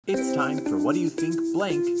It's time for What Do You Think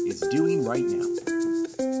Blank is doing right now?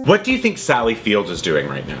 What do you think Sally Field is doing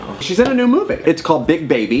right now? She's in a new movie. It's called Big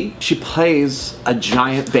Baby. She plays a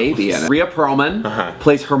giant baby in it. Rhea Perlman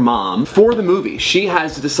plays her mom. For the movie, she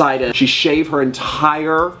has decided she shaved her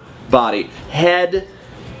entire body. Head,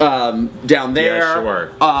 down there, yeah,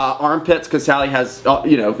 sure. Armpits, because Sally has,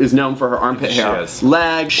 is known for her armpit hair.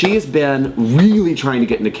 Legs. She has been really trying to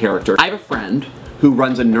get into character. I have a friend who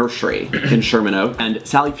runs a nursery in Sherman Oaks, and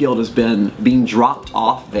Sally Field has been being dropped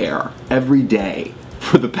off there every day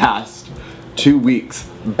for the past 2 weeks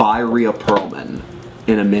by Rhea Perlman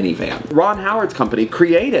in a minivan. Ron Howard's company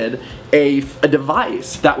created a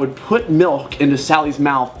device that would put milk into Sally's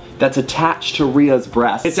mouth that's attached to Rhea's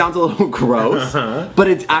breast. It sounds a little gross, but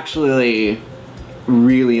it's actually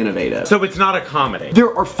really innovative. So it's not a comedy.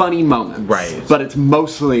 There are funny moments, right? But it's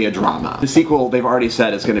mostly a drama. The sequel, they've already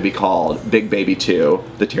said, is going to be called Big Baby 2,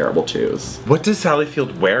 The Terrible Twos. What does Sally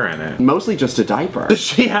Field wear in it? Mostly just a diaper.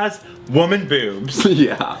 She has woman boobs.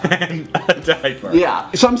 Yeah. And a diaper.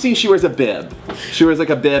 Yeah. Some scenes she wears a bib. She wears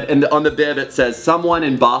like a bib, and on the bib it says, "Someone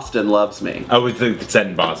in Boston loves me." Oh, it's set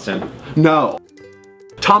in Boston? No.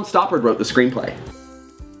 Tom Stoppard wrote the screenplay.